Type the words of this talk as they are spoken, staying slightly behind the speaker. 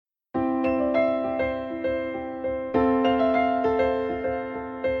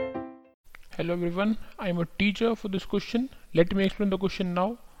Hello everyone, I am a teacher for this question. Let me explain the question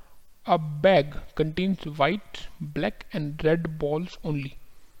now. A bag contains white, black and red balls only.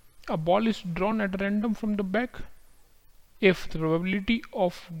 A ball is drawn at random from the bag. If the probability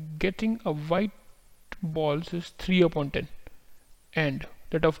of getting a white balls is 3 upon 10 and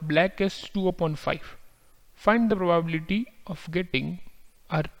that of black is 2 upon 5, find the probability of getting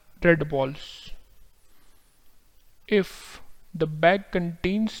a red balls. If the bag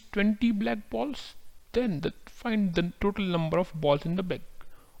contains 20 black balls, then find the total number of balls in the bag.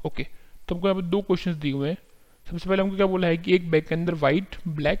 Okay तो हमको यहाँ पे दो questions दिए हुए हैं. सबसे पहले हमको क्या बोला है कि एक बैग के अंदर वाइट,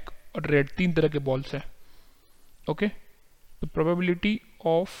 ब्लैक और रेड तीन तरह के बॉल्स हैं. Okay the probability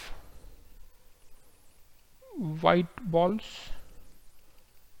of white balls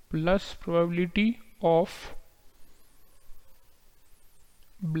plus probability of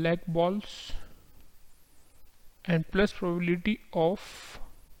black balls and plus probability of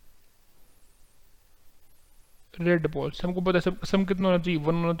red balls. हमको पता है सम कितना होना चाहिए,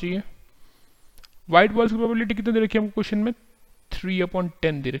 1 होना चाहिए. वाइट बॉल्स की प्रोबेबिलिटी कितनी दे रखी है हमको क्वेश्चन में, 3 अपॉन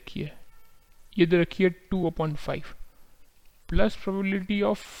 10 दे रखी है. ये दे रखी है 2 upon 5 plus probability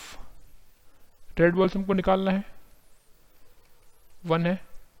of red balls हमको निकालना है, 1 है.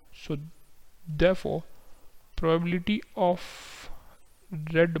 सो therefore probability of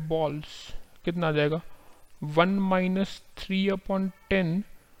red balls कितना आ जाएगा, 1 माइनस 3 अपॉन 10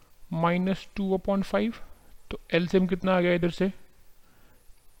 माइनस 2 अपॉन 5. तो एलसीएम कितना आ गया इधर से,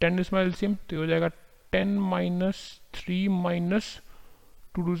 10 इसमें एलसीएम, तो हो जाएगा 10 माइनस 3 माइनस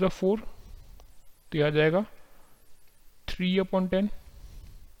 2 टू 4, तो यह आ जाएगा 3 अपॉन 10.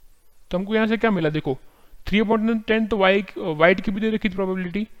 तो हमको यहाँ से क्या मिला, देखो 3 अपॉन 10 तो वाइट की भी दे रखी थी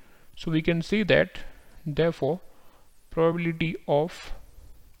probability. So we can say that therefore probability of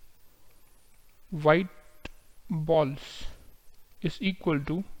white balls is equal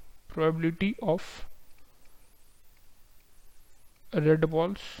to probability of red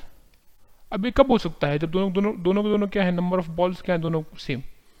balls. अब ये कब हो सकता है, जब दोनों क्या है, नंबर ऑफ बॉल्स क्या है, दोनों सेम,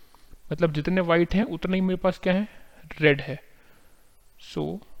 मतलब जितने वाइट हैं उतने ही मेरे पास क्या है, रेड है.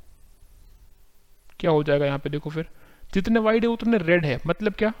 सो क्या हो जाएगा यहाँ पे, देखो फिर जितने वाइट है उतने रेड है,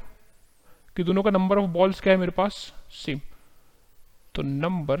 मतलब क्या कि दोनों का नंबर ऑफ बॉल्स क्या है मेरे पास, सेम. तो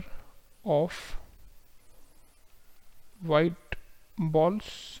number of white balls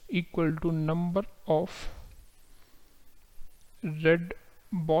equal to number of red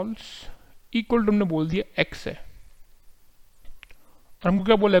balls equal to हमने बोल दिया x है. और हमको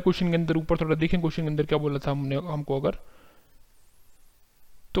क्या बोला है क्वेश्चन के अंदर, ऊपर थोड़ा देखें क्वेश्चन के अंदर क्या बोला था हमको अगर,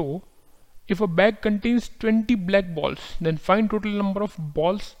 तो if a bag contains 20 black balls then find total number of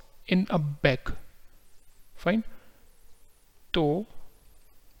balls in a bag. Fine, तो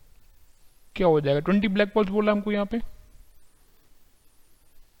क्या हो जाएगा, 20 ब्लैक बॉल्स बोला हमको यहाँ पे,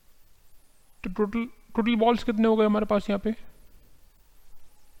 तो टोटल बॉल्स कितने हो गए हमारे पास यहाँ पे,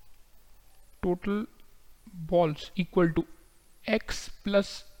 total balls equal to x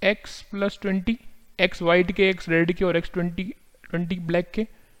plus 20, x white के, x रेड के और x 20 ब्लैक के,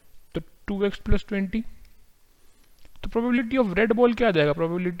 तो 2x प्लस 20. तो प्रोबेबिलिटी ऑफ रेड बॉल क्या आ जाएगा,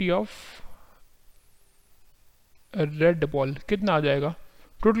 प्रोबेबिलिटी ऑफ रेड बॉल कितना आ जाएगा,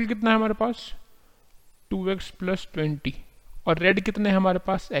 टोटल कितना है हमारे पास 2x प्लस 20 और रेड कितने हैं हमारे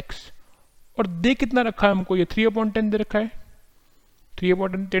पास x, और दे कितना रखा है हमको, ये 3 अपॉन 10 दे रखा है, 3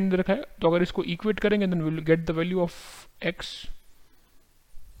 अपॉन 10 दे रखा है. तो अगर इसको इक्वेट करेंगे then we will get the value of x.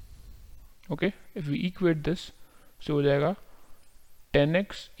 Okay if we equate this so हो जाएगा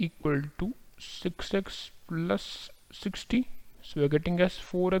 10x equal to 6x plus 60. So we are getting as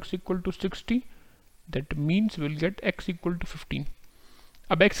 4x equal to 60. That means will get x equal to 15.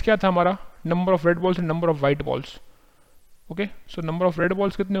 अब x क्या था हमारा, number of red balls and number of white balls. Okay so number of red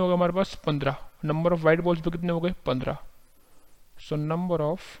balls कितने हो गए हमारे पास, 15. Number of white balls पे कितने हो गए, 15. So number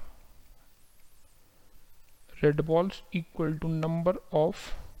of red balls equal to number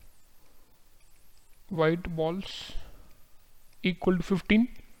of white balls equal to 15.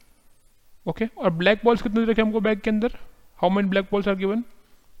 Okay और ब्लैक बॉल्स कितने रखे हमको बैग के अंदर, how many black balls are given,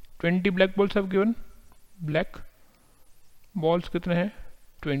 20 black balls are given, black balls कितने हैं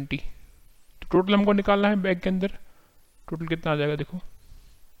 20. तो टोटल हमको निकालना है बैग के अंदर, टोटल कितना आ जाएगा देखो,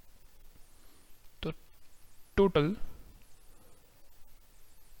 तो टोटल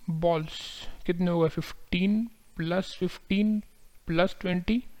बॉल्स कितने हो गए, 15 प्लस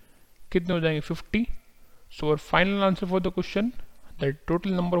 20 कितने हो जाएंगे 50. So our final answer for the question that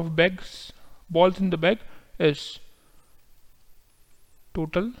total number of bags balls in the bag is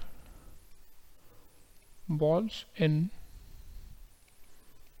total balls in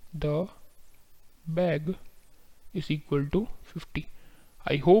the bag is equal to 50.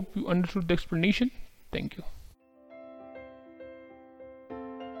 I hope you understood the explanation. Thank you.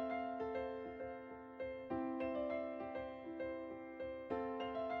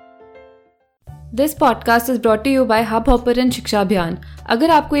 This podcast is brought to you bye hub hopper and शिक्षा अभियान। अगर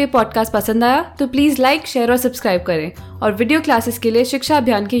आपको ये podcast पसंद आया तो please like, share और subscribe करें और वीडियो क्लासेस के लिए शिक्षा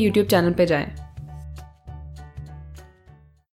अभियान के यूट्यूब चैनल पर जाएं।